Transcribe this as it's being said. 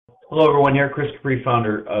Hello everyone, here Chris Capre,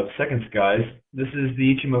 founder of Second Skies. This is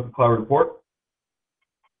the Ichimoku Cloud report,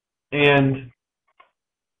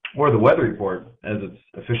 or the weather report, as it's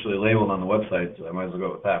officially labeled on the website, so I might as well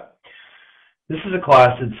go with that. This is a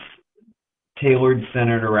class that's tailored,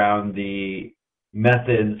 centered around the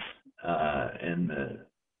methods and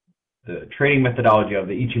the trading methodology of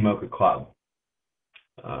the Ichimoku Cloud.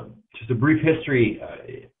 Just a brief history,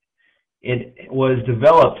 it was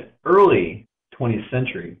developed early 20th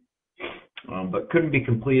century, but couldn't be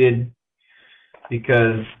completed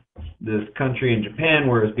because this country in Japan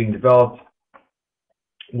where it was being developed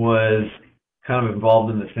was kind of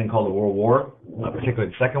involved in this thing called the World War, particularly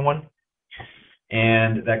the second one,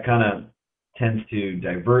 and that kind of tends to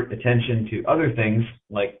divert attention to other things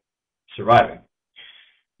like surviving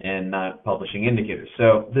and not publishing indicators.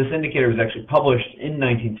 So this indicator was actually published in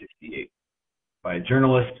 1968 by a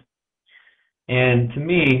journalist, and to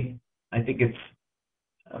me, I think it's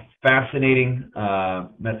a fascinating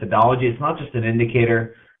methodology. It's not just an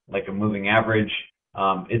indicator like a moving average.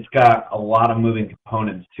 It's got a lot of moving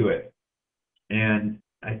components to it. And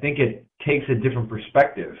I think it takes a different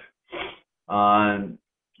perspective on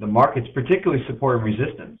the markets, particularly support and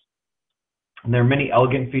resistance. And there are many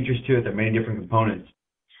elegant features to it. There are many different components.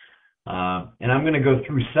 And I'm going to go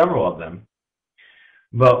through several of them.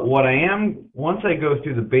 But once I go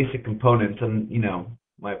through the basic components, and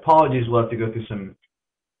my apologies, we'll have to go through some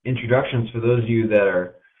introductions for those of you that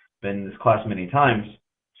are been in this class many times,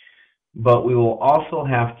 but we will also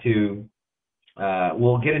have to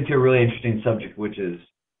we'll get into a really interesting subject, which is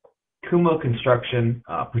Kumo construction,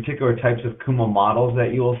 particular types of Kumo models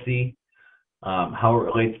that you will see, how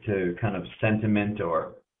it relates to kind of sentiment,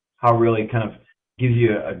 or how it really kind of gives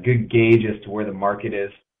you a good gauge as to where the market is.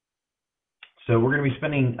 So we're going to be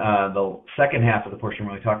spending the second half of the portion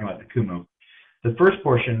really talking about the Kumo. The first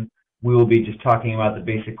portion, we will be just talking about the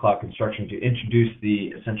basic cloud construction to introduce the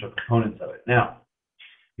essential components of it. Now,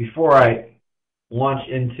 before I launch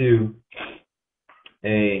into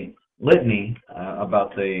a litany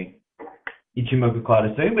about the Ichimoku Cloud,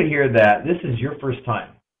 is there anybody here that this is your first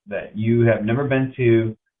time, that you have never been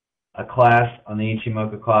to a class on the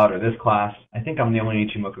Ichimoku Cloud, or this class? I think I'm the only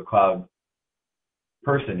Ichimoku Cloud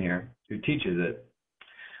person here who teaches it.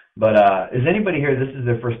 But is anybody here, this is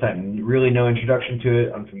their first time, really no introduction to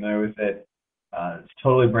it, unfamiliar with it, it's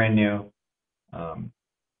totally brand new? I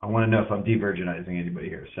want to know if I'm de-virginizing anybody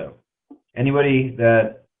here. So anybody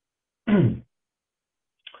that,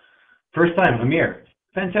 first time, Amir,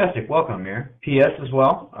 fantastic, welcome Amir. PS as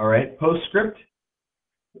well, all right. Postscript,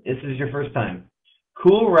 this is your first time.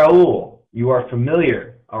 Cool Raul, you are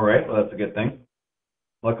familiar, all right, well that's a good thing.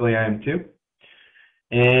 Luckily I am too.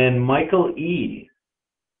 And Michael E.,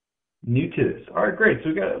 new to this. All right, great. So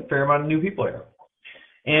we've got a fair amount of new people here.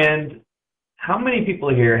 And how many people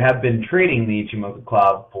here have been trading the Ichimoku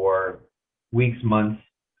Cloud for weeks, months,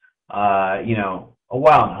 a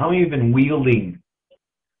while now? How many have been wielding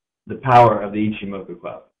the power of the Ichimoku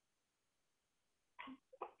Cloud?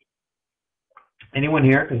 Anyone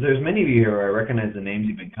here? Because there's many of you here who I recognize the names.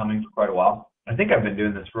 You've been coming for quite a while. I think I've been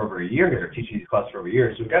doing this for over a year here, teaching these classes for over a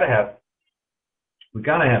year. So we've got to have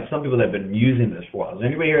some people that have been using this for a while. Is there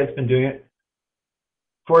anybody here that's been doing it?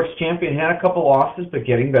 Forex Champion had a couple losses, but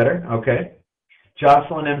getting better. Okay.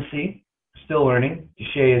 Jocelyn MC, still learning.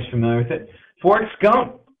 Deshay is familiar with it. Forex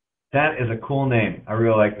Skunk, that is a cool name. I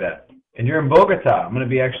really like that. And you're in Bogota. I'm going to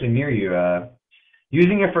be actually near you.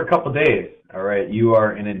 Using it for a couple days. All right. You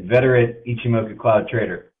are an inveterate Ichimoku Cloud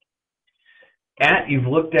trader. You've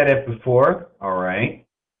looked at it before. All right.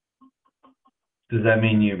 Does that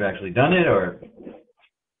mean you've actually done it, or?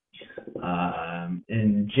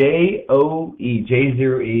 And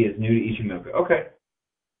J0E is new to Ichimoku. Okay.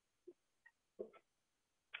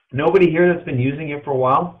 Nobody here that's been using it for a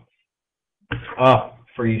while? Oh,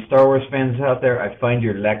 for you Star Wars fans out there, I find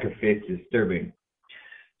your lack of faith disturbing.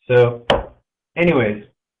 So, anyways,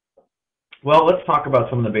 well, let's talk about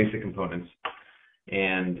some of the basic components.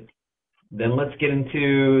 And then let's get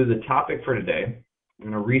into the topic for today.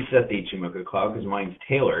 I'm going to reset the Ichimoku Cloud because mine's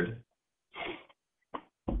tailored.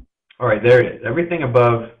 All right, there it is. Everything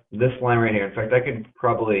above this line right here. In fact, I could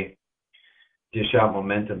probably dish out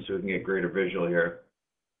momentum so we can get greater visual here.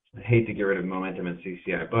 I hate to get rid of momentum and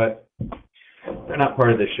CCI, but they're not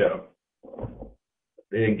part of this show.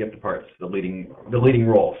 They didn't get the parts, the leading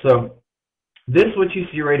role. So this, what you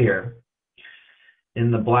see right here, in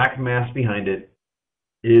the black mass behind it,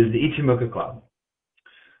 is the Ichimoku Cloud.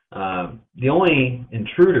 The only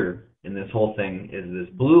intruder in this whole thing is this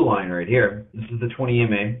blue line right here. This is the 20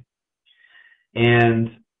 EMA.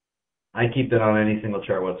 And I keep that on any single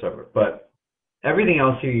chart whatsoever. But everything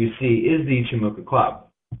else here you see is the Ichimoku Cloud.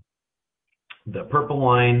 The purple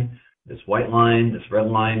line, this white line, this red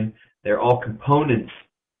line, they're all components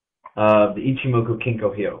of the Ichimoku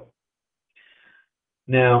Kinko Hyo.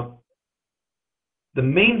 Now, the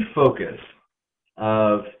main focus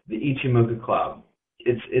of the Ichimoku Cloud,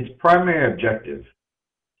 its primary objective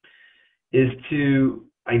is to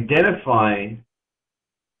identify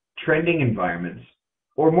trending environments,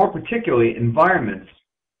 or more particularly, environments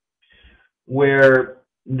where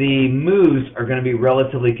the moves are going to be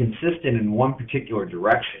relatively consistent in one particular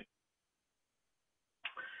direction.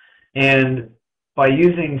 And by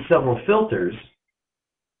using several filters,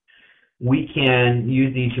 we can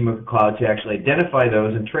use the Ichimoku Cloud to actually identify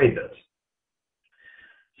those and trade those.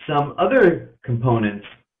 Some other components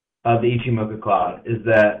of the Ichimoku Cloud is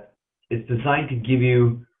that it's designed to give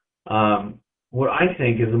you what I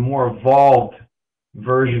think is a more evolved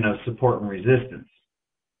version of support and resistance.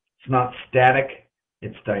 It's not static,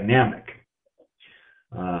 it's dynamic.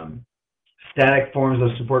 Static forms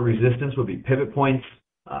of support and resistance would be pivot points,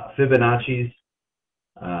 Fibonacci's.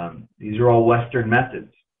 These are all Western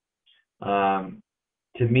methods.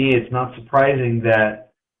 To me, it's not surprising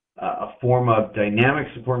that a form of dynamic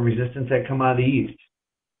support and resistance had come out of the East.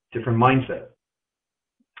 Different mindset.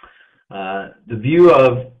 The view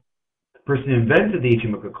of the person who invented the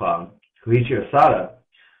Ichimoku Cloud, Koichi Osada,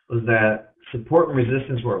 was that support and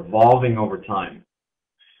resistance were evolving over time.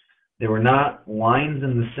 They were not lines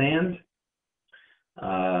in the sand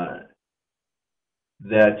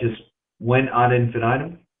that just went ad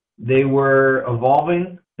infinitum. They were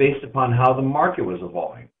evolving based upon how the market was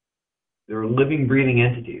evolving. They were living, breathing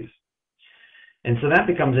entities. And so that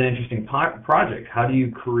becomes an interesting project. How do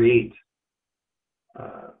you create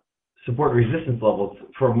support and resistance levels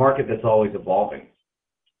for a market that's always evolving?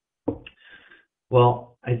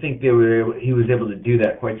 Well, I think he was able to do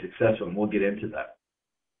that quite successfully, and we'll get into that.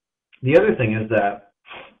 The other thing is that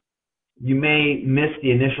you may miss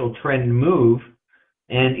the initial trend move,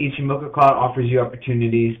 and Ichimoku Cloud offers you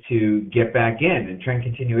opportunities to get back in trend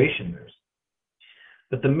continuation moves.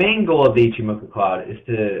 But the main goal of the Ichimoku Cloud is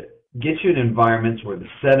to get you in environments where the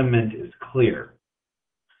sentiment is clear.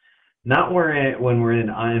 Not when we're in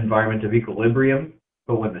an environment of equilibrium,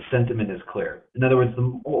 but when the sentiment is clear. In other words,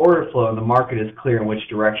 the order flow in the market is clear in which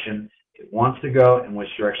direction it wants to go and which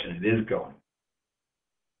direction it is going.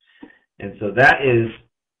 And so that is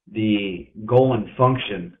the goal and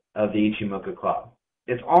function of the Ichimoku Cloud.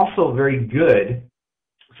 It's also very good,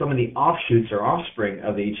 some of the offshoots or offspring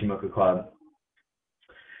of the Ichimoku Cloud,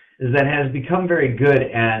 is that it has become very good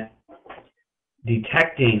at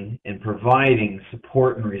detecting and providing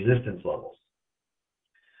support and resistance levels.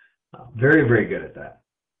 Very, very good at that.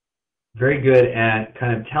 Very good at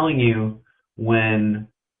kind of telling you when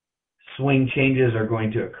swing changes are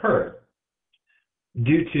going to occur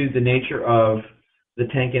due to the nature of the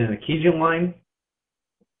Tenkan and the Kijun line,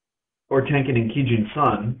 or Tenkan and Kijun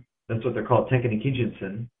Sen. That's what they're called, Tenkan and Kijun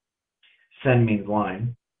Sen. Sen means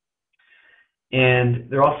line. And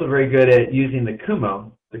they're also very good at using the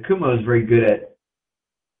Kumo. The Kumo is very good at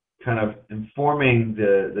kind of informing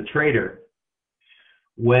the trader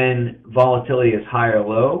when volatility is high or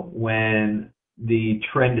low, when the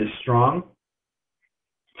trend is strong,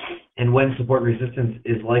 and when support and resistance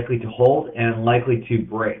is likely to hold and likely to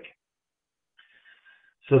break.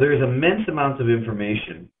 So there's immense amounts of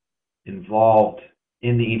information involved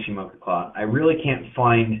in the Ichimoku Cloud. I really can't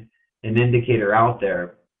find an indicator out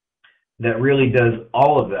there that really does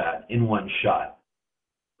all of that in one shot.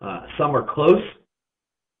 Some are close,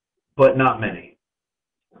 but not many.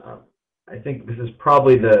 I think this is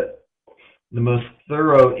probably the most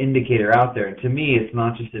thorough indicator out there. And to me, it's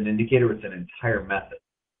not just an indicator, it's an entire method.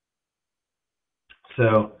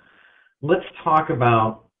 So let's talk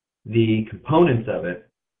about the components of it,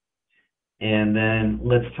 and then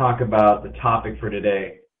let's talk about the topic for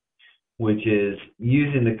today, which is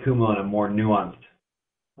using the Kumo in a more nuanced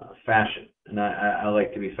fashion. And I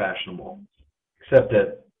like to be fashionable, except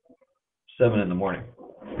at 7 in the morning.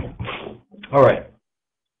 All right.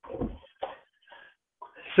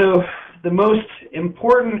 So the most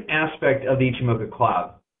important aspect of the Ichimoku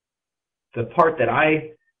Cloud, the part that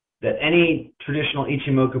any traditional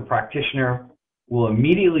Ichimoku practitioner will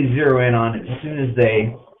immediately zero in on as soon as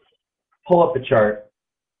they pull up the chart,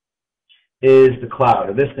 is the cloud,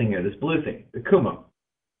 or this thing here, this blue thing, the Kumo.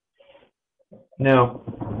 Now,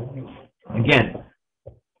 again,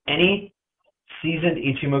 any seasoned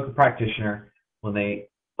Ichimoku practitioner, when they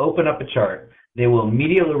open up a chart, they will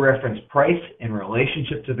immediately reference price in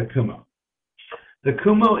relationship to the Kumo. The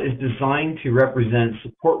Kumo is designed to represent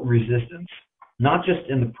support and resistance, not just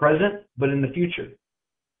in the present, but in the future.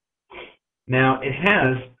 Now, it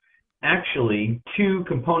has actually two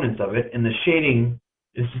components of it, and the shading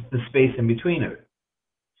is just the space in between of it.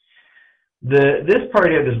 This part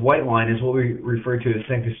here, this white line, is what we refer to as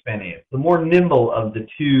Senku span A. It's the more nimble of the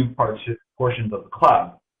two portions of the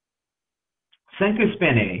cloud. Senku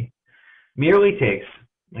span A merely takes,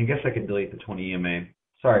 I guess I could delete the 20 EMA.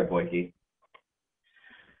 Sorry, Boyke.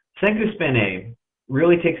 Senku span A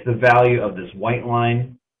really takes the value of this white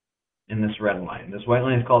line and this red line. This white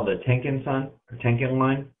line is called the Tenkin-san, or Tenkin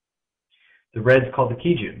line. The red is called the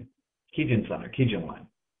Kijun-san, or Kijun line.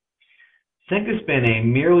 Senku span A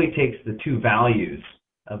merely takes the two values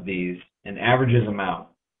of these and averages them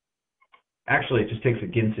out. Actually, it just takes a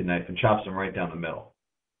Ginsu knife and chops them right down the middle.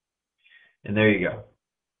 And there you go.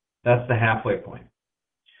 That's the halfway point.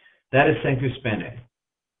 That is Senku span A.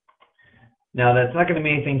 Now, that's not going to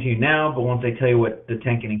mean anything to you now, but once I tell you what the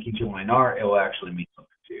Tenkin and Kijun line are, it will actually mean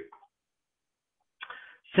something to you.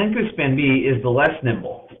 Senku span B is the less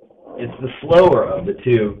nimble. It's the slower of the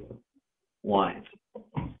two lines.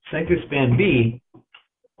 Senku span B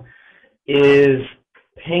is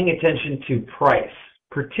paying attention to price,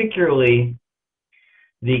 particularly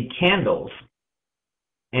the candles,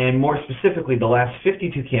 and more specifically the last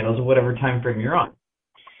 52 candles of whatever time frame you're on.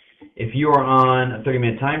 If you are on a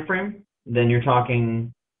 30-minute time frame, then you're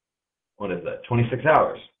talking, what is that, 26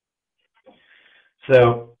 hours.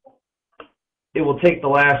 So it will take the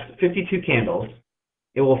last 52 candles,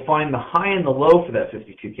 it will find the high and the low for that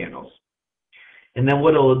 52 candles, and then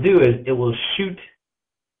what it will do is it will shoot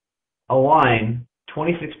a line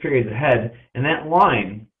 26 periods ahead, and that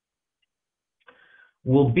line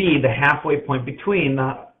will be the halfway point between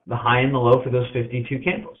the high and the low for those 52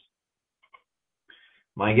 candles.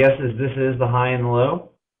 My guess is this is the high and the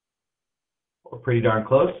low. We're pretty darn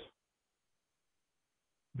close.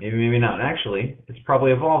 Maybe, maybe not. Actually, it's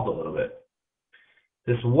probably evolved a little bit.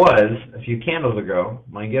 This was a few candles ago.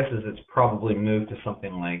 My guess is it's probably moved to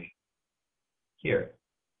something like here.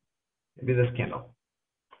 Maybe this candle.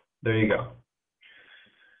 There you go.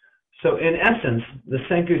 So in essence, the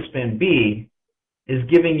Senku span B is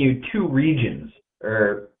giving you two regions,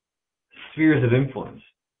 or spheres of influence.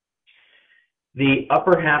 The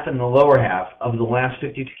upper half and the lower half of the last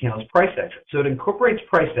 52 candles price action. So it incorporates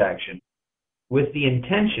price action with the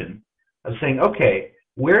intention of saying, okay,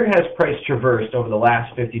 where has price traversed over the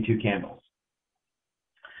last 52 candles?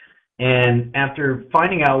 And after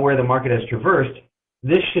finding out where the market has traversed,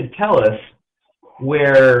 this should tell us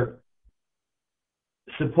where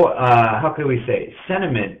support, how could we say,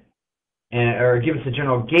 sentiment, or give us a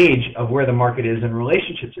general gauge of where the market is in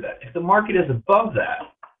relationship to that. If the market is above that,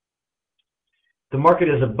 the market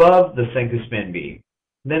is above the Senku span B,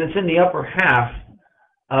 then it's in the upper half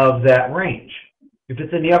of that range. If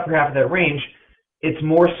it's in the upper half of that range, it's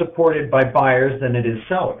more supported by buyers than it is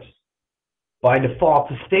sellers. By default,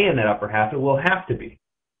 to stay in that upper half, it will have to be.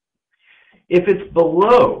 If it's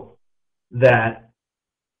below that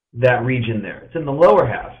region there, it's in the lower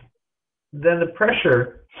half, then the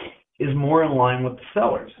pressure is more in line with the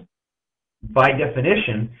sellers. By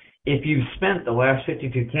definition, if you've spent the last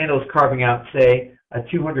 52 candles carving out, say, a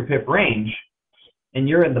 200 pip range, and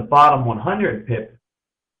you're in the bottom 100 pip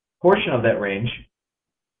portion of that range,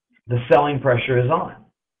 the selling pressure is on,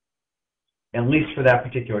 at least for that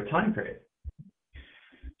particular time period.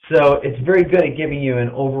 So it's very good at giving you an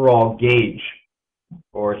overall gauge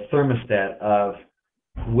or thermostat of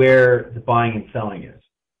where the buying and selling is.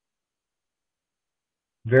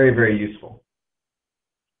 Very, very useful.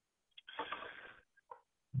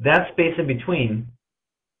 That space in between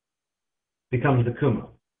becomes the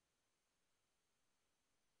Kumo.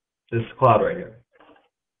 This cloud right here.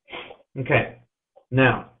 Okay,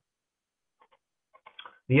 now,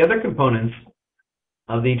 the other components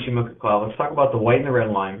of the Ichimoku Cloud, let's talk about the white and the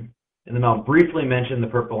red line, and then I'll briefly mention the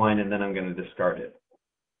purple line, and then I'm going to discard it.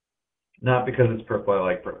 Not because it's purple, I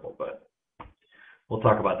like purple, but we'll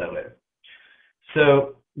talk about that later.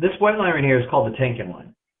 So this white line right here is called the Tenkin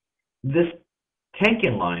line. This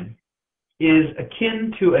Tenkin line is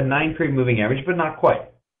akin to a 9-period moving average, but not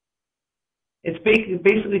quite. It's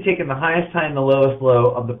basically taken the highest high and the lowest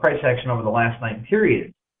low of the price action over the last 9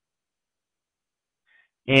 periods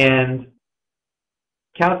and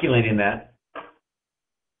calculating that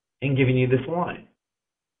and giving you this line.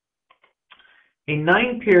 A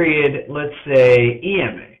 9-period, let's say,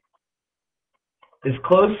 EMA is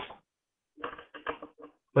close,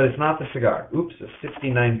 but it's not the cigar. Oops, a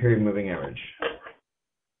 69-period moving average.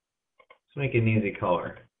 Let's make it an easy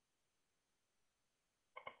color.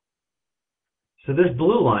 So this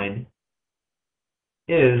blue line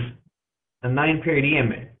is a 9-period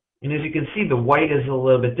EMA. And as you can see, the white is a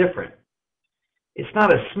little bit different. It's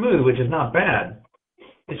not as smooth, which is not bad,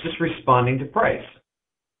 It's just responding to price.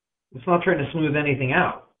 It's not trying to smooth anything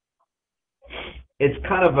out. It's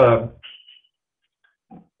kind of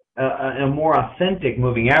a more authentic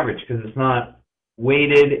moving average because it's not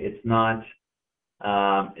weighted. It's not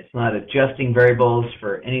adjusting variables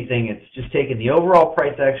for anything. It's just taking the overall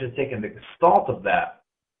price action, it's taking the gestalt of that,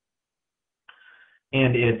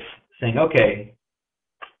 and it's saying, okay,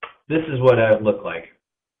 this is what I would look like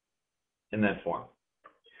in that form.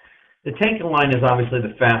 The Tenkan line is obviously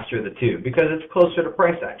the faster of the two because it's closer to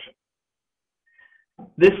price action.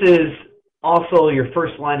 This is also your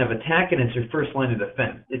first line of attack, and it's your first line of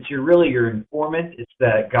defense. It's really your informant. It's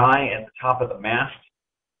that guy at the top of the mast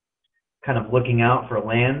kind of looking out for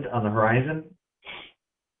land on the horizon.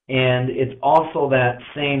 And it's also that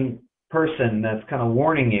same person that's kind of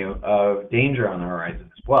warning you of danger on the horizon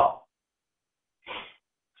as well.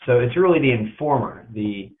 So it's really the informer,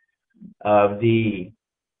 of the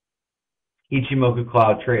Ichimoku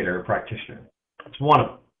Cloud trader or practitioner. It's one of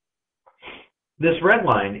them. This red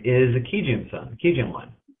line is a Kijun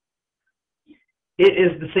line. It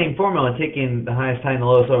is the same formula, taking the highest high and the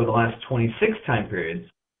lowest over the last 26 time periods,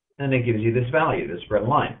 and it gives you this value, this red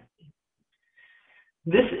line.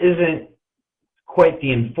 This isn't quite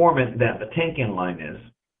the informant that the Tenkan line is.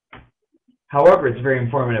 However, it's very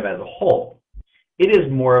informative as a whole. It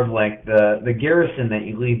is more of like the garrison that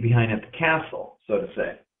you leave behind at the castle, so to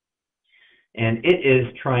say. And it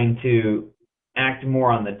is trying to act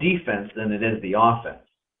more on the defense than it is the offense.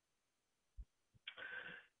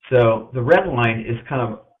 So the red line is kind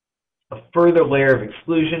of a further layer of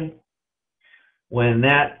exclusion. When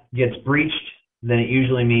that gets breached, then it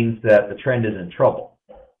usually means that the trend is in trouble.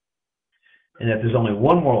 And that there's only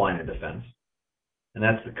one more line of defense, and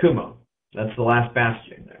that's the Kumo. That's the last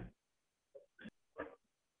bastion there.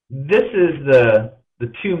 This is the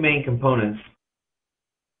two main components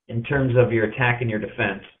in terms of your attack and your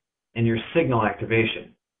defense and your signal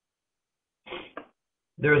activation.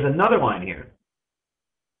 There's another line here.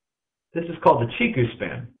 This is called the Chiku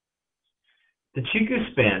span. The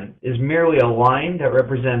Chiku span is merely a line that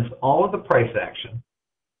represents all of the price action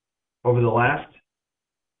over the last,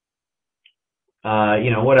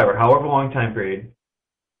 however long time period,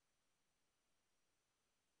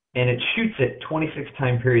 and it shoots it 26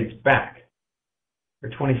 time periods back, or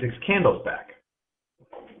 26 candles back.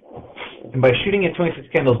 And by shooting it 26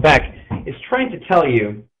 candles back, it's trying to tell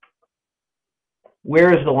you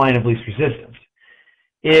where is the line of least resistance.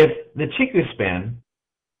 If the Chiku span,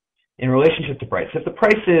 in relationship to price, if the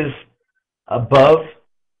price is above,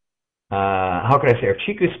 how could I say, our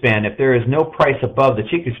Chiku span, if there is no price above the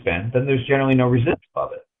Chiku span, then there's generally no resistance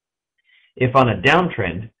above it. If on a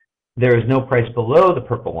downtrend, there is no price below the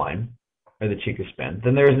purple line, or the Chiku span,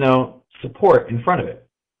 then there is no support in front of it.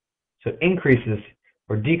 So it increases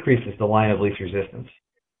or decreases the line of least resistance.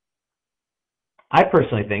 I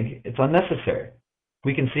personally think it's unnecessary.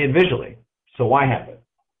 We can see it visually, so why have it?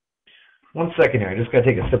 One second here, I just got to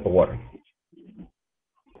take a sip of water.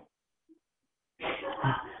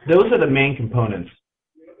 Those are the main components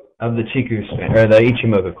of the Chiku span, or the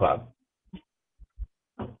Ichimoku Cloud.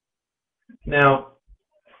 Now,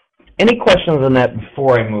 any questions on that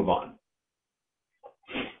before I move on?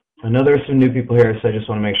 I know there are some new people here, so I just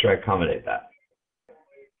want to make sure I accommodate that.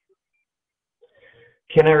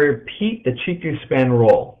 Can I repeat the Chiku span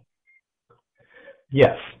role?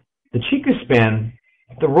 Yes. The Chiku span,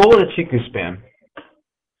 the role of the Chiku span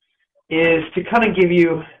is to kind of give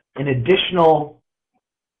you an additional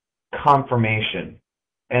confirmation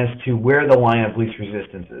as to where the line of least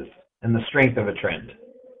resistance is and the strength of a trend.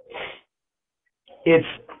 It's,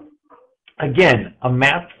 again, a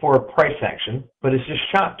map for a price action, but it's just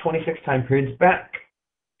shot 26 time periods back.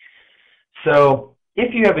 So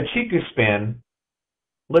if you have a Chiku span,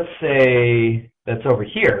 let's say that's over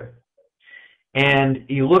here, and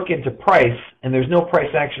you look into price and there's no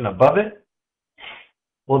price action above it,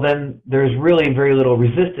 well then there's really very little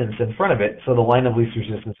resistance in front of it, so the line of least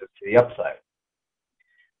resistance is to the upside.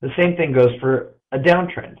 The same thing goes for a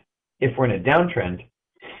downtrend. If we're in a downtrend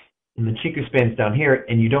and the Chiku span's down here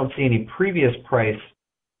and you don't see any previous price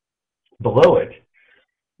below it,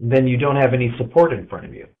 then you don't have any support in front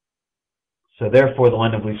of you. So therefore the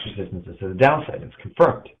line of least resistance is to the downside. It's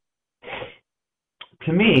confirmed.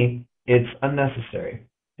 To me, it's unnecessary.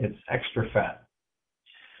 It's extra fat.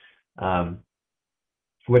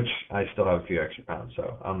 Which I still have a few extra pounds,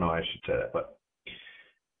 so I don't know why I should say that, but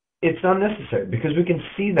it's unnecessary because we can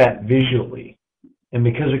see that visually. And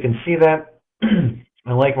because we can see that,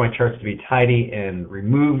 I like my charts to be tidy and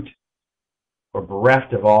removed or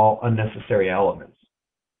bereft of all unnecessary elements.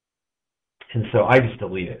 And so I just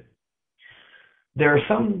delete it. There are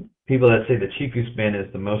some people that say the Chiku span is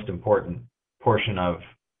the most important portion of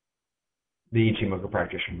the Ichimoku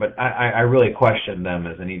practitioner, but I really question them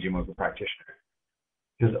as an Ichimoku practitioner,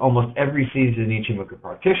 because almost every seasoned Ichimoku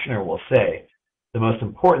practitioner will say the most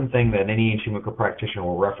important thing that any Ichimoku practitioner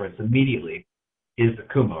will reference immediately is the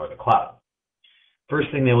Kumo, or the cloud. First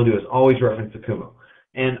thing they will do is always reference the Kumo.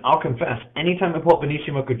 And I'll confess, anytime I pull up an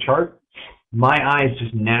Ichimoku chart, my eyes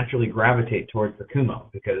just naturally gravitate towards the Kumo,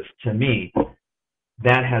 because to me,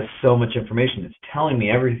 that has so much information. It's telling me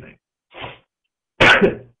everything.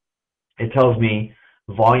 It tells me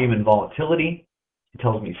volume and volatility. It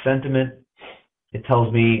tells me sentiment. It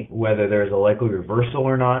tells me whether there's a likely reversal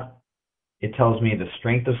or not. It tells me the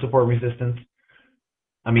strength of support resistance.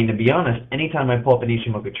 I mean, to be honest, anytime I pull up an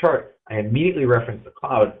Ichimoku chart, I immediately reference the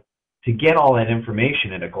cloud to get all that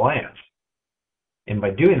information at a glance. And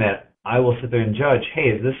by doing that, I will sit there and judge, hey,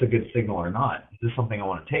 is this a good signal or not? Is this something I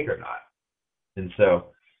want to take or not? And so,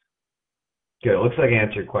 good. It looks like I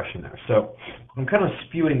answered your question there. So I'm kind of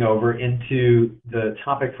spewing over into the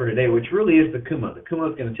topic for today, which really is the Kumo. The Kumo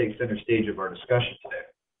is going to take center stage of our discussion today,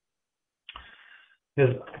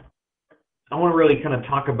 because I want to really kind of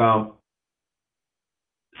talk about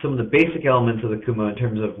some of the basic elements of the Kumo in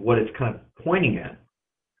terms of what it's kind of pointing at,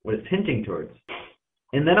 what it's hinting towards.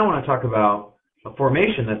 And then I want to talk about a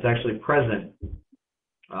formation that's actually present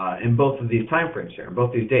in both of these time frames here, in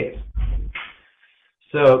both these days.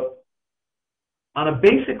 So on a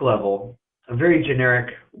basic level, a very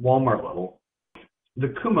generic Walmart level,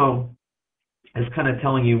 the Kumo is kind of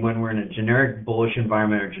telling you when we're in a generic bullish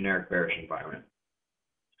environment or generic bearish environment.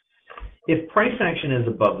 If price action is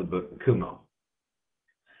above the Kumo,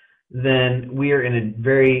 then we are in a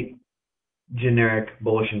very generic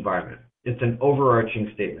bullish environment. It's an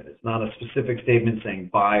overarching statement. It's not a specific statement saying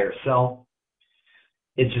buy or sell.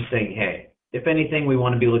 It's just saying, hey, if anything, we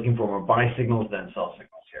want to be looking for more buy signals than sell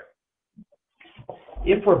signals here.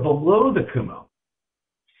 If we're below the Kumo,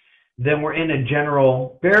 then we're in a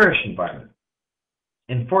general bearish environment.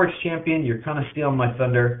 In Forex Champion, you're kind of stealing my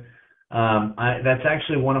thunder. That's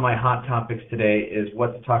actually one of my hot topics today, is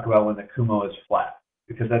what to talk about when the Kumo is flat,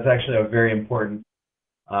 because that's actually a very important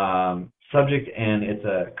subject, and it's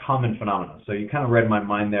a common phenomenon. So you kind of read my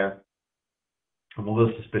mind there. I'm a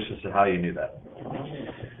little suspicious of how you knew that.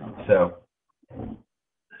 So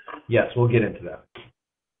yes, we'll get into that.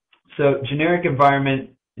 So generic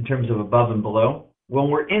environment in terms of above and below. When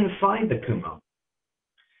we're inside the Kumo,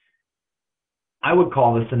 I would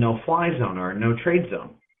call this a no-fly zone or a no-trade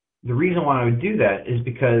zone. The reason why I would do that is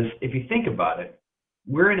because if you think about it,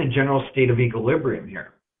 we're in a general state of equilibrium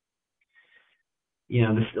here. You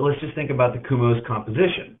know, let's just think about the Kumo's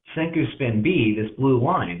composition. Senku Spin B, this blue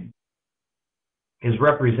line, is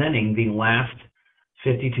representing the last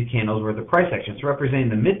 52 candles worth of price action. It's representing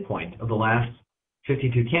the midpoint of the last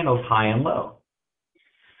 52 candles, high and low.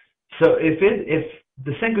 So if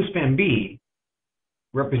the Senku Span B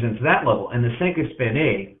represents that level, and the Senku Span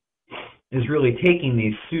A is really taking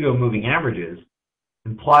these pseudo moving averages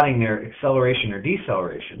and plotting their acceleration or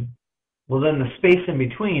deceleration, well, then the space in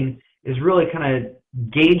between is really kind of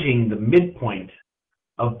gauging the midpoint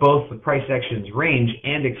of both the price action's range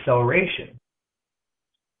and acceleration.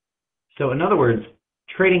 So in other words,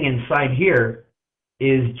 trading inside here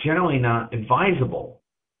is generally not advisable.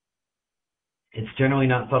 It's generally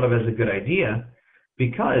not thought of as a good idea,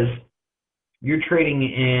 because you're trading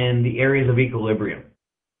in the areas of equilibrium.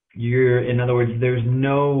 In other words, there's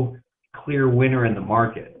no clear winner in the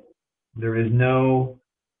market. There is no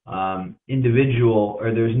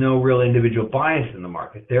there's no real individual bias in the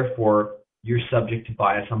market. Therefore, you're subject to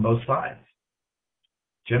bias on both sides.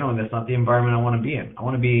 Generally, that's not the environment I want to be in. I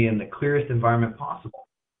want to be in the clearest environment possible.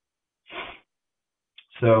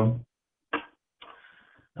 So,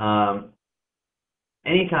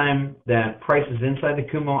 anytime that price is inside the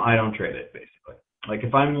Kumo, I don't trade it, basically. Like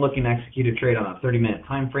if I'm looking to execute a trade on a 30-minute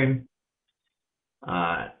time frame,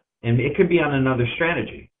 and it could be on another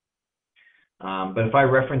strategy. But if I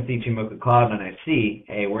reference the Ichimoku Cloud and I see,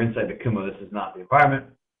 hey, we're inside the Kumo, this is not the environment,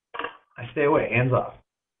 I stay away, hands off.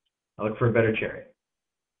 I look for a better cherry.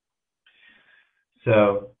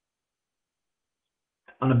 So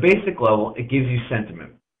on a basic level, it gives you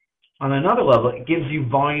sentiment. On another level, it gives you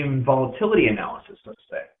volume and volatility analysis, let's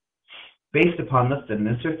say, based upon the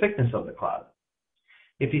thinness or thickness of the cloud.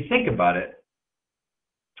 If you think about it,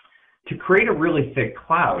 to create a really thick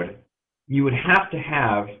cloud, you would have to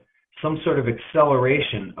have some sort of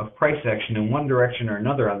acceleration of price action in one direction or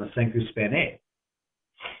another on the Senku Span A.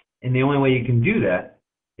 And the only way you can do that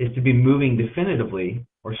is to be moving definitively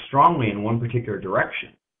or strongly in one particular direction.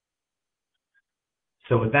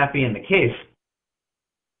 So with that being the case,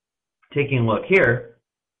 taking a look here,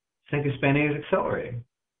 Senkou span A is accelerating.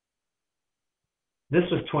 This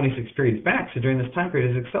was 26 periods back, so during this time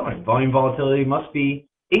period it's accelerating. Volume volatility must be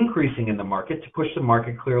increasing in the market to push the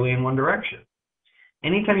market clearly in one direction.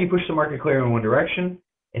 Anytime you push the market clearly in one direction,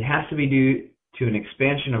 it has to be due to an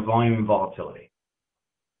expansion of volume and volatility.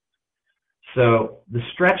 So the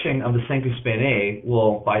stretching of the Senkou span A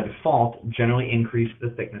will, by default, generally increase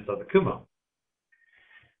the thickness of the Kumo.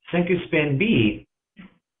 Senkou span B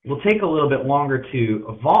will take a little bit longer to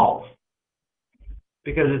evolve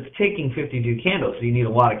because it's taking 52 candles, so you need a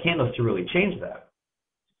lot of candles to really change that.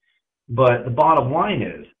 But the bottom line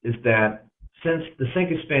is that since the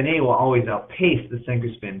Senkou span A will always outpace the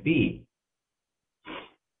Senkou span B,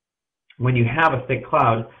 when you have a thick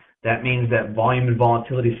cloud, that means that volume and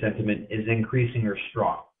volatility sentiment is increasing or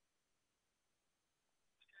strong.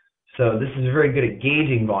 So this is very good at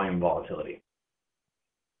gauging volume volatility.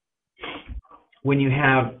 When you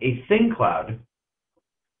have a thin cloud,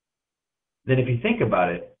 then if you think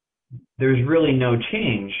about it, there's really no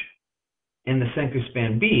change in the Senkou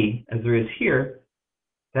span B as there is here.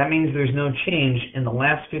 That means there's no change in the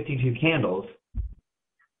last 52 candles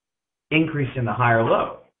increasing the high or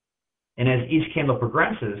low. And as each candle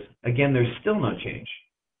progresses, again, there's still no change.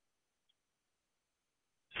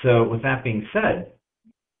 So with that being said,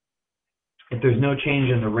 if there's no change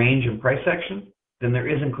in the range and price section, then there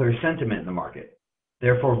isn't clear sentiment in the market.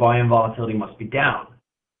 Therefore, volume volatility must be down.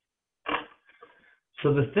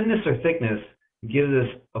 So the thinness or thickness gives us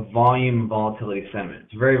a volume volatility sentiment.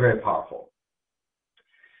 It's very, very powerful.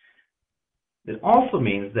 It also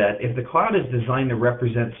means that if the cloud is designed to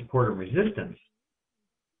represent support and resistance,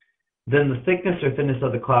 then the thickness or thinness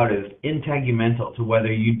of the cloud is integumental to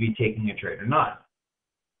whether you'd be taking a trade or not.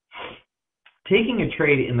 Taking a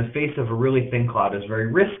trade in the face of a really thin cloud is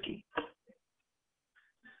very risky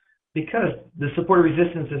because the support or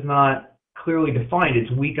resistance is not clearly defined.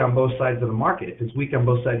 It's weak on both sides of the market. If it's weak on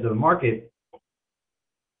both sides of the market,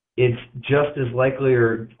 it's just as likely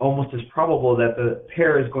or almost as probable that the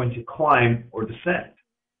pair is going to climb or descend.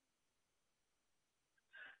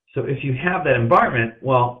 So if you have that environment,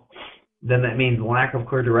 well, then that means lack of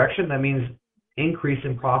clear direction. That means increase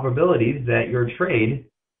in probabilities that your trade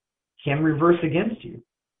can reverse against you.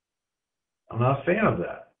 I'm not a fan of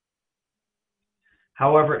that.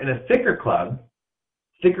 However, in a thicker cloud,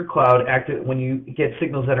 when you get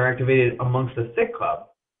signals that are activated amongst a thick cloud,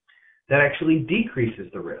 that actually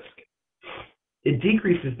decreases the risk. It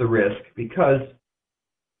decreases the risk because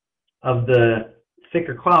of the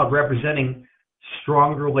thicker cloud representing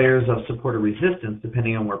stronger layers of support or resistance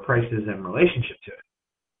depending on where price is in relationship to it.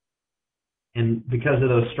 And because of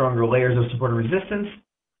those stronger layers of support and resistance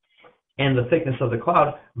and the thickness of the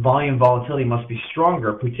cloud, volume volatility must be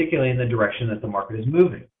stronger, particularly in the direction that the market is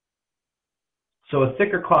moving. So a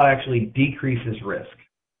thicker cloud actually decreases risk,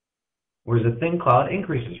 whereas a thin cloud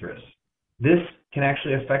increases risk. This can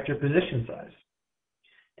actually affect your position size.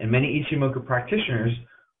 And many Ichimoku practitioners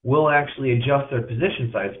will actually adjust their position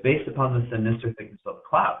size based upon the thinness or thickness of the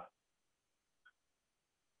cloud.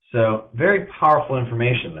 So very powerful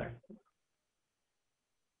information there.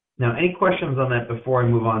 Now, any questions on that before I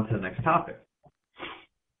move on to the next topic?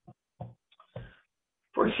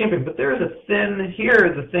 Forex champion, but there is a thin,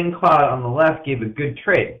 here the thin cloud on the left gave a good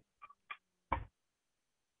trade.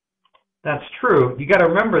 That's true. You got to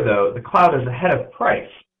remember though, the cloud is ahead of price.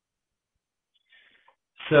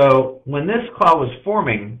 So when this cloud was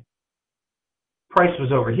forming, price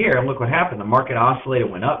was over here, and look what happened. The market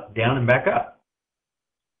oscillated, went up, down, and back up.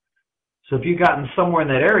 So if you've gotten somewhere in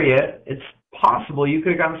that area, it's possible you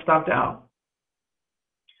could have gotten stopped out.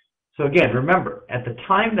 So again, remember, at the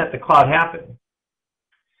time that the cloud happened,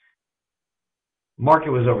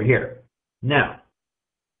 market was over here. Now,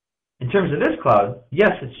 in terms of this cloud,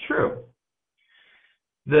 yes, it's true.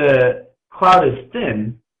 The cloud is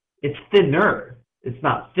thin. It's thinner. It's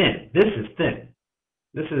not thin. This is thin.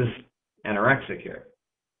 This is anorexic here.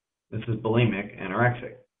 This is bulimic,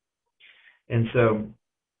 anorexic. And so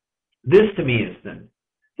this to me is thin.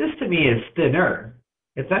 This to me is thinner.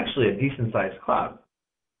 It's actually a decent sized cloud.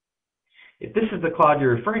 If this is the cloud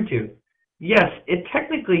you're referring to, yes, it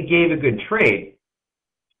technically gave a good trade,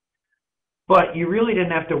 but you really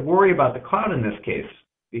didn't have to worry about the cloud in this case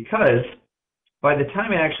because by the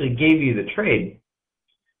time it actually gave you the trade,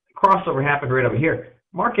 the crossover happened right over here.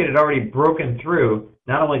 Market had already broken through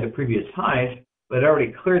not only the previous highs, but it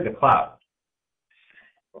already cleared the cloud.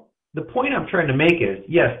 The point I'm trying to make is,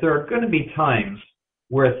 yes, there are going to be times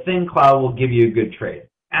where a thin cloud will give you a good trade.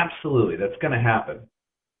 Absolutely, that's going to happen.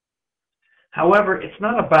 However, it's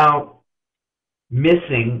not about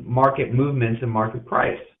missing market movements and market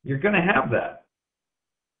price. You're going to have that.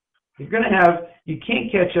 You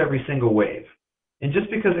can't catch every single wave. And just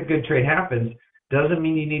because a good trade happens doesn't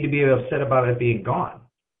mean you need to be upset about it being gone.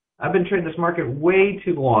 I've been trading this market way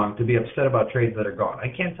too long to be upset about trades that are gone. I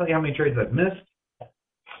can't tell you how many trades I've missed.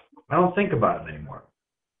 I don't think about it anymore.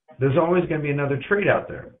 There's always going to be another trade out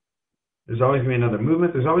there. There's always going to be another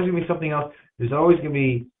movement. There's always going to be something else. There's always going to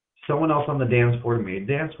be someone else on the dance floor for me to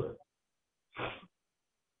dance with.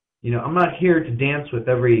 You know, I'm not here to dance with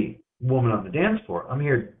every woman on the dance floor. I'm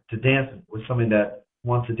here to dance with somebody that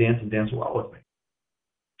wants to dance and dance well with me.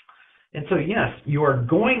 And so, yes, you are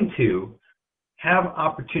going to have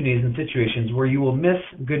opportunities and situations where you will miss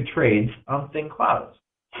good trades on thin clouds.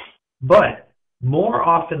 But more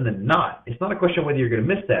often than not, it's not a question of whether you're going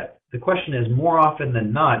to miss that. The question is, more often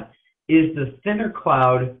than not, is the thinner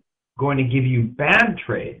cloud going to give you bad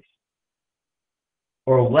trades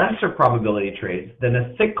or lesser probability trades than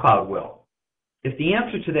a thick cloud will? If the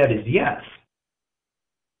answer to that is yes,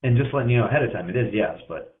 and just letting you know ahead of time, it is yes,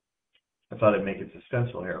 but I thought I'd make it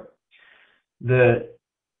suspenseful here.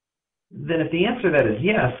 Then if the answer to that is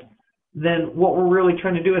yes, then what we're really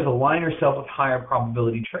trying to do is align ourselves with higher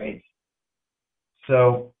probability trades.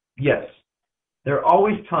 So yes, there are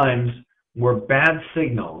always times where bad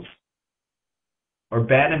signals or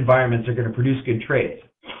bad environments are going to produce good trades.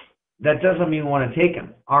 That doesn't mean we want to take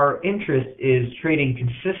them. Our interest is trading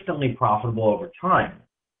consistently profitable over time,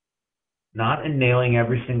 not in nailing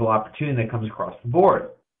every single opportunity that comes across the board.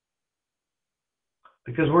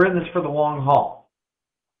 Because we're in this for the long haul.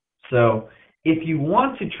 So if you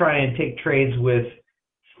want to try and take trades with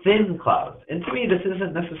thin clouds, and to me this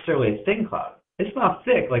isn't necessarily a thin cloud. It's not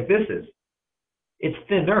thick like this is. It's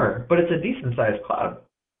thinner, but it's a decent sized cloud.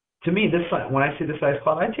 To me, when I see this size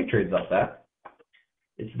cloud, I take trades off that.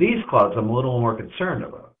 It's these clouds I'm a little more concerned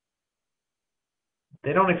about.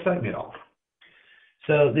 They don't excite me at all.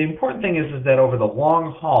 So the important thing is that over the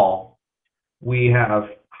long haul, we have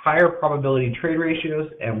higher probability trade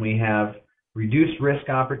ratios and we have reduced risk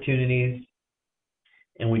opportunities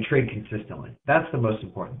and we trade consistently. That's the most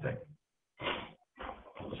important thing.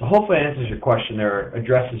 So hopefully it answers your question there,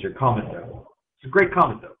 addresses your comment there. It's a great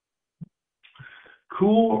comment though.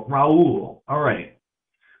 Cool Raul. All right.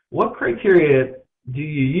 What criteria do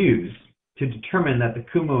you use to determine that the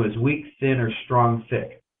Kumo is weak, thin, or strong,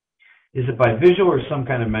 thick? Is it by visual or some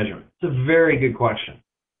kind of measurement? It's a very good question.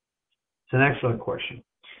 It's an excellent question.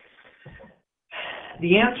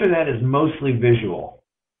 The answer to that is mostly visual.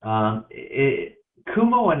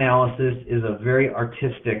 Kumo analysis is a very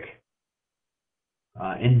artistic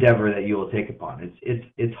endeavor that you will take upon.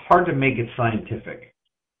 It's hard to make it scientific.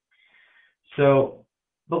 So,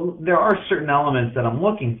 but there are certain elements that I'm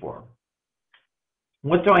looking for.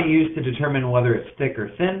 What do I use to determine whether it's thick or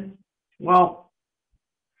thin? Well,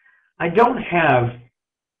 I don't have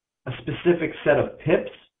a specific set of pips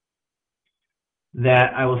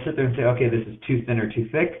that I will sit there and say, okay, this is too thin or too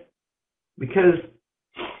thick, because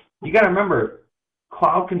you got to remember,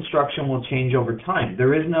 cloud construction will change over time.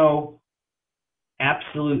 There is no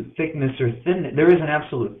absolute thickness or thinness. There is an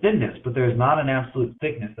absolute thinness, but there is not an absolute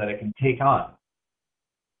thickness that it can take on.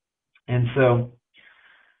 And so,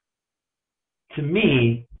 to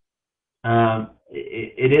me, that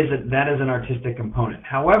is an artistic component.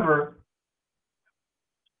 However,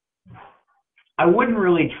 I wouldn't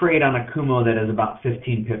really trade on a Kumo that is about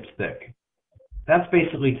 15 pips thick. That's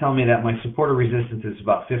basically telling me that my support or resistance is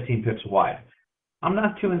about 15 pips wide. I'm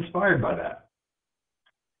not too inspired by that.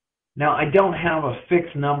 Now, I don't have a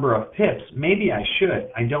fixed number of pips. Maybe I should.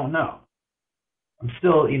 I don't know. I'm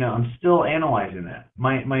still analyzing that.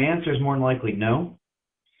 My answer is more than likely no.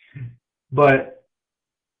 But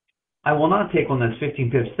I will not take one that's 15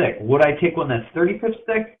 pips thick. Would I take one that's 30 pips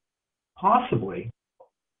thick? Possibly.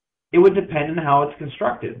 It would depend on how it's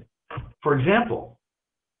constructed. For example,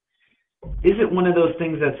 is it one of those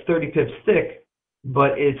things that's 30 pips thick,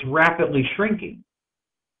 but it's rapidly shrinking?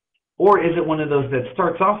 Or is it one of those that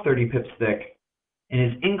starts off 30 pips thick and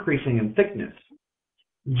is increasing in thickness?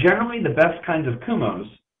 Generally, the best kinds of Kumos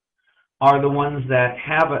are the ones that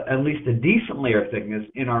have at least a decent layer of thickness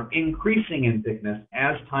and are increasing in thickness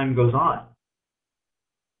as time goes on.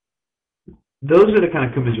 Those are the kind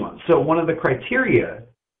of Kumos you want. So one of the criteria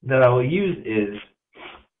that I will use is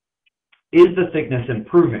the thickness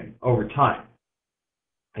improving over time?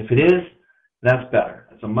 If it is, that's better.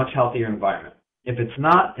 It's a much healthier environment. If it's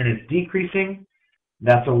not and it's decreasing,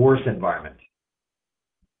 that's a worse environment.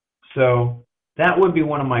 So that would be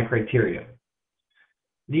one of my criteria.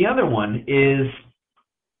 The other one is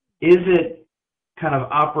it kind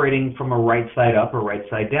of operating from a right side up or right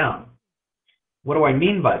side down? What do I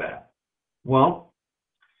mean by that? Well,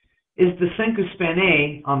 is the Senkou span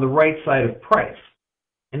A on the right side of price?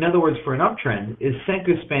 in other words, for an uptrend, is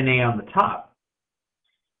Senkou span A on the top.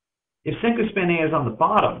 If Senkou span A is on the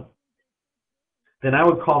bottom, then I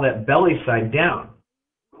would call that belly side down.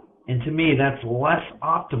 And to me, that's less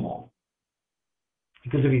optimal.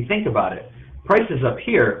 Because if you think about it, price is up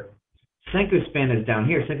here, Senkou span is down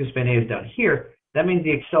here, Senkou span A is down here. That means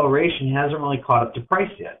the acceleration hasn't really caught up to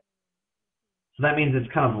price yet. So that means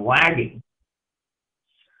it's kind of lagging.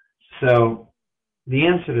 So the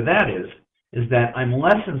answer to that is that I'm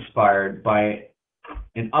less inspired by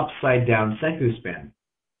an upside down Senkou span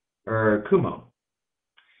or Kumo.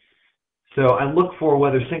 So I look for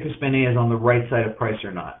whether Senkou span A is on the right side of price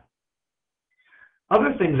or not.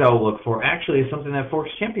 Other things I will look for actually is something that Forex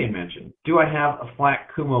Champion mentioned. Do I have a flat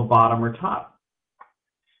Kumo bottom or top?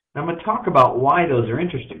 Now I'm going to talk about why those are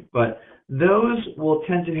interesting, but those will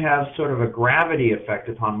tend to have sort of a gravity effect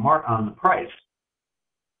upon on the price.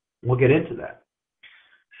 We'll get into that.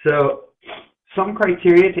 So some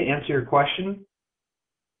criteria to answer your question,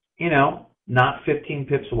 not 15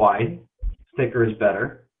 pips wide, thicker is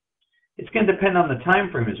better. It's going to depend on the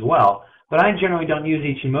time frame as well, but I generally don't use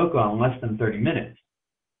Ichimoku on less than 30 minutes.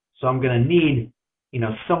 So I'm going to need,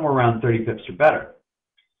 somewhere around 30 pips or better.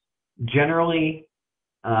 Generally,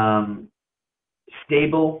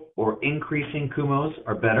 stable or increasing Kumos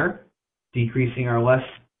are better. Decreasing are less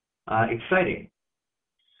exciting.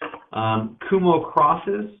 Kumo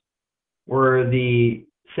crosses, where the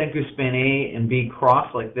Senkou span A and B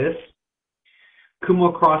cross like this.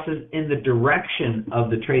 Kumo crosses in the direction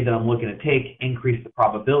of the trade that I'm looking to take increase the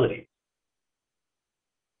probability.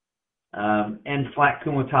 And flat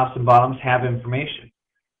Kumo tops and bottoms have information.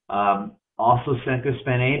 Also Senkou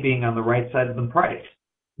span A being on the right side of the price.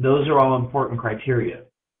 Those are all important criteria.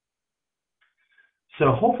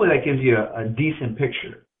 So hopefully that gives you a decent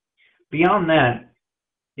picture. Beyond that,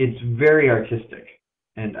 it's very artistic.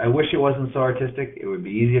 And I wish it wasn't so artistic. It would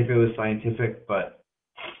be easy if it was scientific, but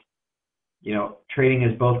trading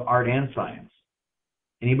is both art and science.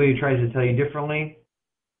 Anybody who tries to tell you differently,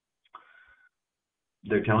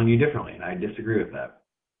 they're telling you differently, and I disagree with that.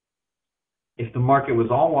 If the market was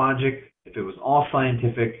all logic, if it was all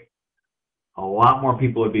scientific, a lot more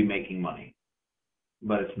people would be making money,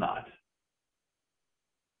 but it's not.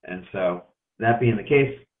 And so, that being the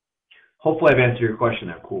case, hopefully I've answered your question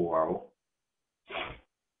there, Cool Warble.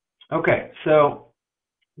 Okay, so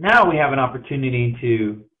now we have an opportunity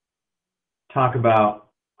to talk about,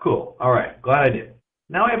 cool, all right, glad I did.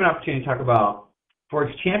 Now I have an opportunity to talk about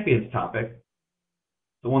Forex Champion's topic,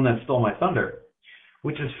 the one that stole my thunder,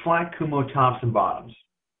 which is flat Kumo tops and bottoms.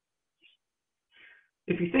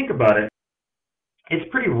 If you think about it, it's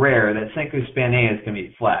pretty rare that Senkou span A is going to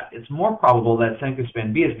be flat. It's more probable that Senkou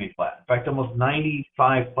span B is going to be flat. In fact, almost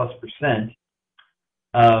 95+%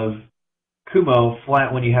 of Kumo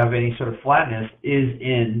flat, when you have any sort of flatness, is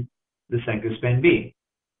in the Senkou span B.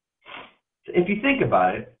 So if you think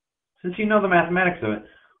about it, since you know the mathematics of it,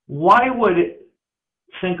 why would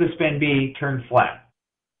Senkou span B turn flat?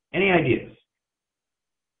 Any ideas?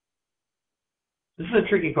 This is a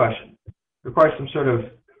tricky question. It requires some sort of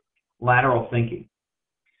lateral thinking.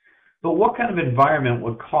 But what kind of environment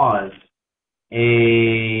would cause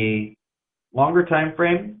a longer time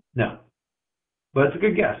frame? No. But it's a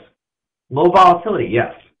good guess. Low volatility,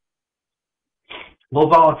 yes. Low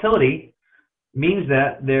volatility means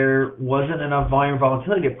that there wasn't enough volume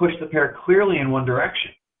volatility to push the pair clearly in one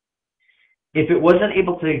direction. If it wasn't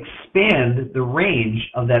able to expand the range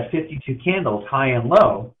of that 52 candles, high and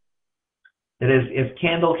low, that is, if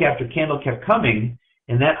candle after candle kept coming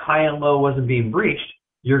and that high and low wasn't being breached,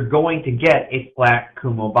 you're going to get a flat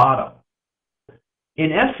Kumo bottom.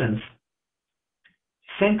 In essence,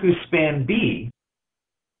 Senkou span B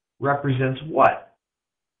represents what?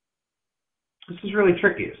 This is really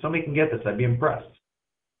tricky. If somebody can get this, I'd be impressed.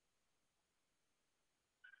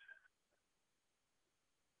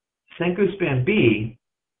 Senkou span B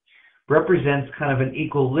represents kind of an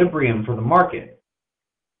equilibrium for the market.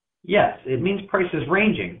 Yes, it means price is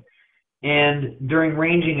ranging. And during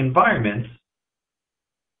ranging environments,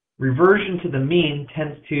 reversion to the mean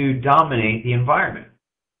tends to dominate the environment,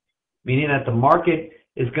 meaning that the market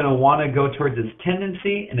is going to want to go towards its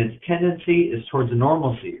tendency, and its tendency is towards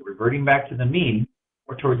normalcy, reverting back to the mean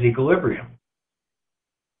or towards equilibrium.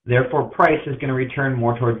 Therefore, price is going to return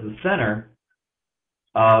more towards the center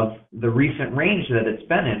of the recent range that it's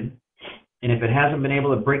been in, and if it hasn't been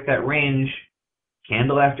able to break that range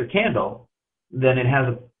candle after candle, then it has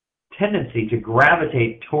a tendency to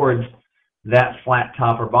gravitate towards that flat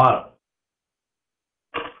top or bottom.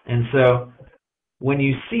 And so when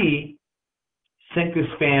you see Senkou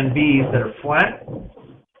span Bs that are flat,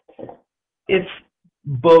 it's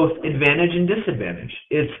both advantage and disadvantage.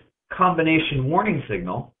 It's combination warning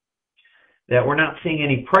signal that we're not seeing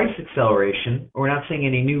any price acceleration, or we're not seeing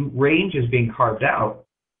any new ranges being carved out.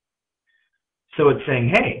 So it's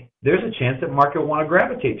saying, hey, there's a chance that market will want to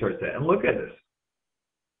gravitate towards that. And look at this.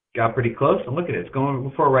 Got pretty close, and look at it. It's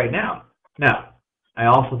going for right now. Now, I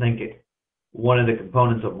also think one of the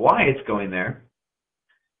components of why it's going there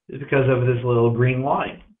is because of this little green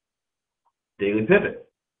line, daily pivot.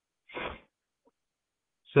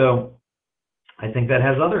 So I think that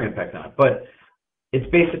has other impact on it. But it's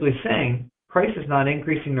basically saying price is not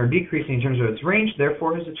increasing nor decreasing in terms of its range,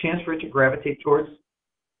 therefore there's a chance for it to gravitate towards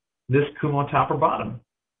this Kumo top or bottom.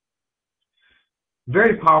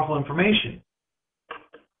 Very powerful information.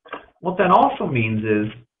 What that also means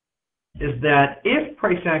is that if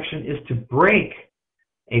price action is to break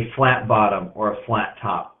a flat bottom or a flat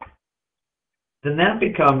top, then that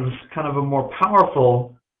becomes kind of a more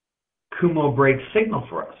powerful Kumo break signal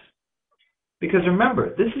for us. Because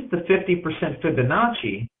remember, this is the 50%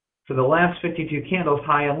 Fibonacci for the last 52 candles,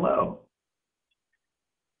 high and low.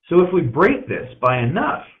 So if we break this by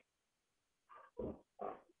enough,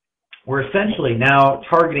 we're essentially now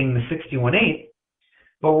targeting the 61.8,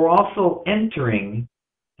 but we're also entering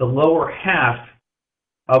the lower half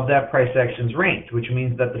of that price action's range, which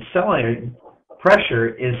means that the selling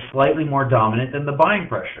pressure is slightly more dominant than the buying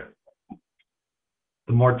pressure.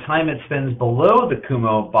 The more time it spends below the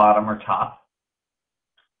Kumo bottom or top,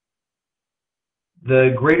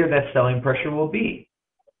 the greater that selling pressure will be.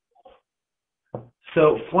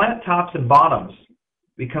 So flat tops and bottoms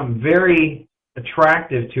become very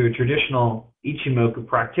attractive to a traditional Ichimoku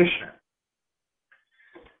practitioner.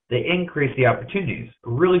 They increase the opportunities. A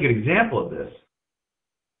really good example of this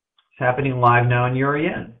is happening live now in Euro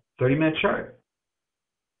Yen, 30-minute chart.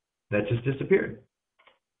 That just disappeared.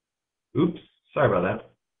 Oops, sorry about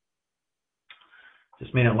that.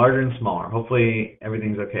 Just made it larger and smaller. Hopefully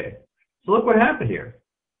everything's okay. So look what happened here.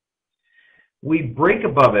 We break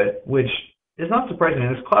above it, which is not surprising.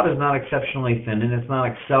 This cloud is not exceptionally thin, and it's not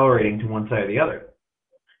accelerating to one side or the other.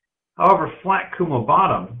 However, flat Kumo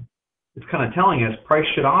bottom is kind of telling us price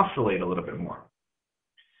should oscillate a little bit more.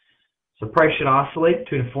 So price should oscillate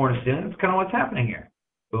between 4 and a ceiling. That's kind of what's happening here.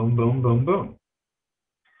 Boom, boom, boom, boom.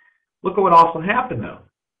 Look at what also happened, though.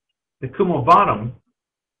 The Kumo bottom,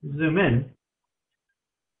 zoom in,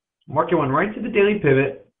 market went right to the daily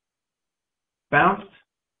pivot, bounced,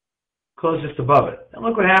 closed just above it. And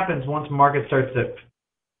look what happens once market starts to,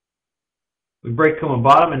 we break Kumo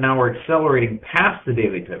bottom, and now we're accelerating past the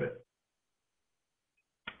daily pivot,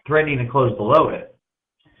 threatening to close below it.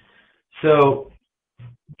 So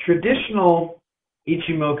traditional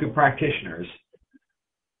Ichimoku practitioners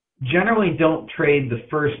generally don't trade the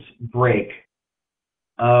first break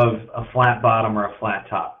of a flat bottom or a flat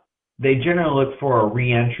top. They generally look for a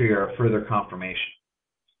re-entry or a further confirmation.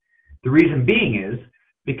 The reason being is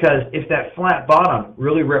because if that flat bottom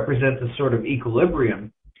really represents a sort of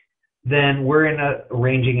equilibrium, then we're in a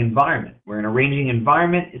ranging environment. We're in a ranging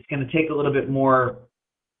environment. It's going to take a little bit more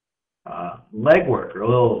legwork or a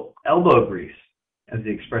little elbow grease, as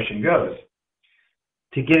the expression goes,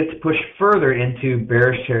 to get it to push further into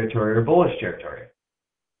bearish territory or bullish territory,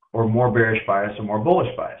 or more bearish bias or more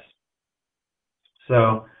bullish bias.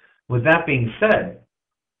 So with that being said,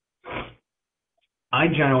 I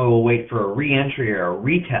generally will wait for a re-entry or a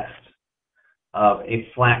retest of a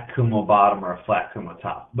flat Kumo bottom or a flat Kumo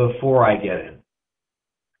top before I get in.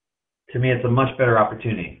 To me, it's a much better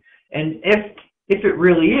opportunity. And if it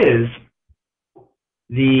really is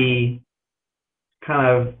the kind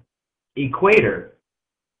of equator,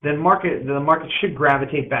 then the market should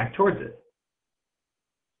gravitate back towards it.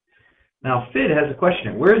 Now, FID has a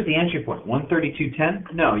question here. Where is the entry point?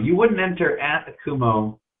 132.10? No, you wouldn't enter at the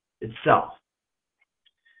Kumo itself.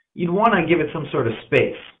 You'd want to give it some sort of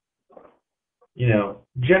space. You know,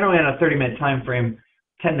 generally on a 30-minute time frame,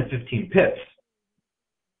 10 to 15 pips.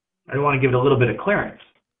 I'd want to give it a little bit of clearance.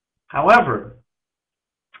 However,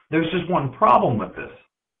 there's just one problem with this.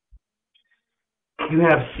 You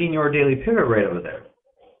have senior daily pivot right over there.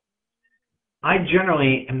 I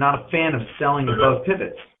generally am not a fan of selling above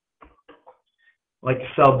pivots. I like to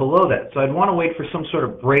sell below that. So I'd want to wait for some sort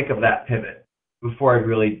of break of that pivot before I'd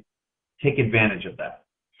really take advantage of that.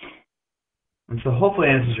 And so hopefully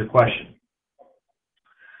that answers your question.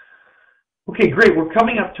 Okay, great. We're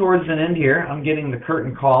coming up towards an end here. I'm getting the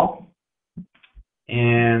curtain call.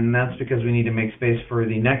 And that's because we need to make space for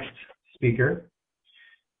the next speaker.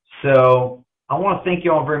 So I want to thank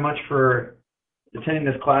you all very much for attending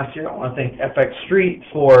this class here. I want to thank FX Street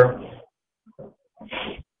for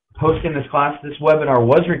hosting this class. This webinar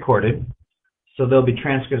was recorded, so there'll be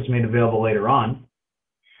transcripts made available later on.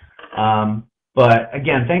 But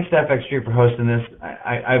again, thanks to FX Street for hosting this.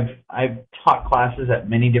 I've taught classes at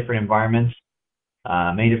many different environments,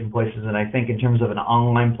 many different places, and I think in terms of an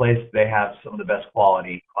online place, they have some of the best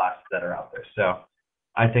quality classes that are out there. So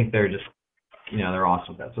I think they're just, they're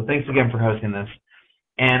awesome with that. So thanks again for hosting this.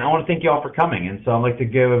 And I want to thank you all for coming. And so I'd like to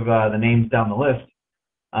give the names down the list.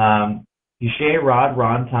 Yushay, Rod,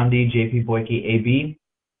 Ron, Tom D, JP, Boyke, AB,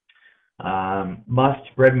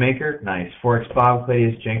 Must, Bread Maker, nice. Forex Bob,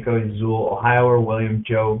 Cladius, Jenko, Zool, Ohio, William,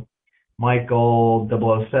 Joe, Michael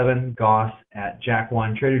 007, Goss at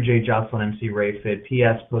Jack1, Trader J, Jocelyn, MC, Ray, Fid,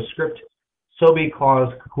 PS, Postscript, Sobe,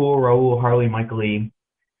 Claus, Cool, Raul, Harley, Michael E,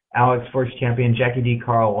 Alex, Force Champion, Jackie D,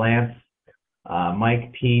 Carl, Lance,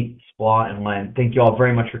 Mike, Pete, Splaw, and Len. Thank you all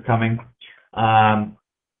very much for coming.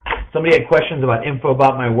 Somebody had questions about info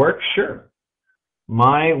about my work? Sure.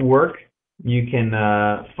 My work, you can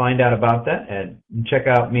find out about that and check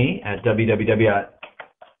out me at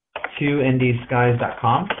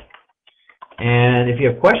www.2ndskies.com. And if you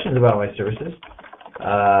have questions about my services,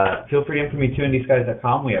 feel free to enter me at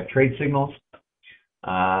 2ndskies.com. We have trade signals.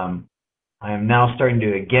 I am now starting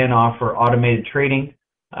to again offer automated trading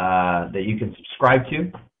that you can subscribe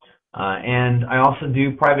to. And I also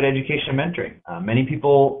do private education mentoring. Many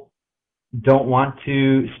people don't want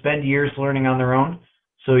to spend years learning on their own,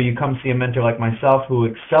 so you come see a mentor like myself who will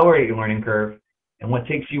accelerate your learning curve, and what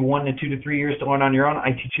takes you 1 to 2 to 3 years to learn on your own,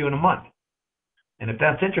 I teach you in a month. And if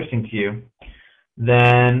that's interesting to you,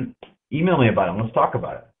 then email me about it and let's talk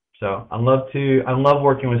about it. So I love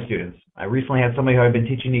working with students. I recently had somebody who I've been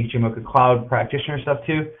teaching the Ichimoku Cloud practitioner stuff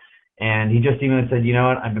to, and he just emailed and said, you know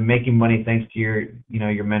what, I've been making money thanks to your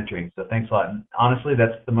mentoring. So thanks a lot. And honestly,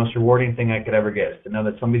 that's the most rewarding thing I could ever get, is to know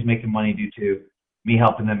that somebody's making money due to me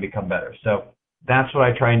helping them become better. So that's what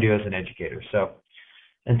I try and do as an educator. So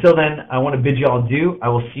until then, I want to bid you all adieu. I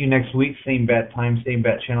will see you next week, same bat time, same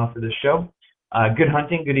bat channel for this show. Good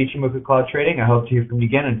hunting, good Ichimoku Cloud trading. I hope to hear from you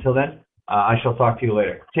again. Until then, I shall talk to you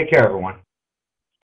later. Take care, everyone.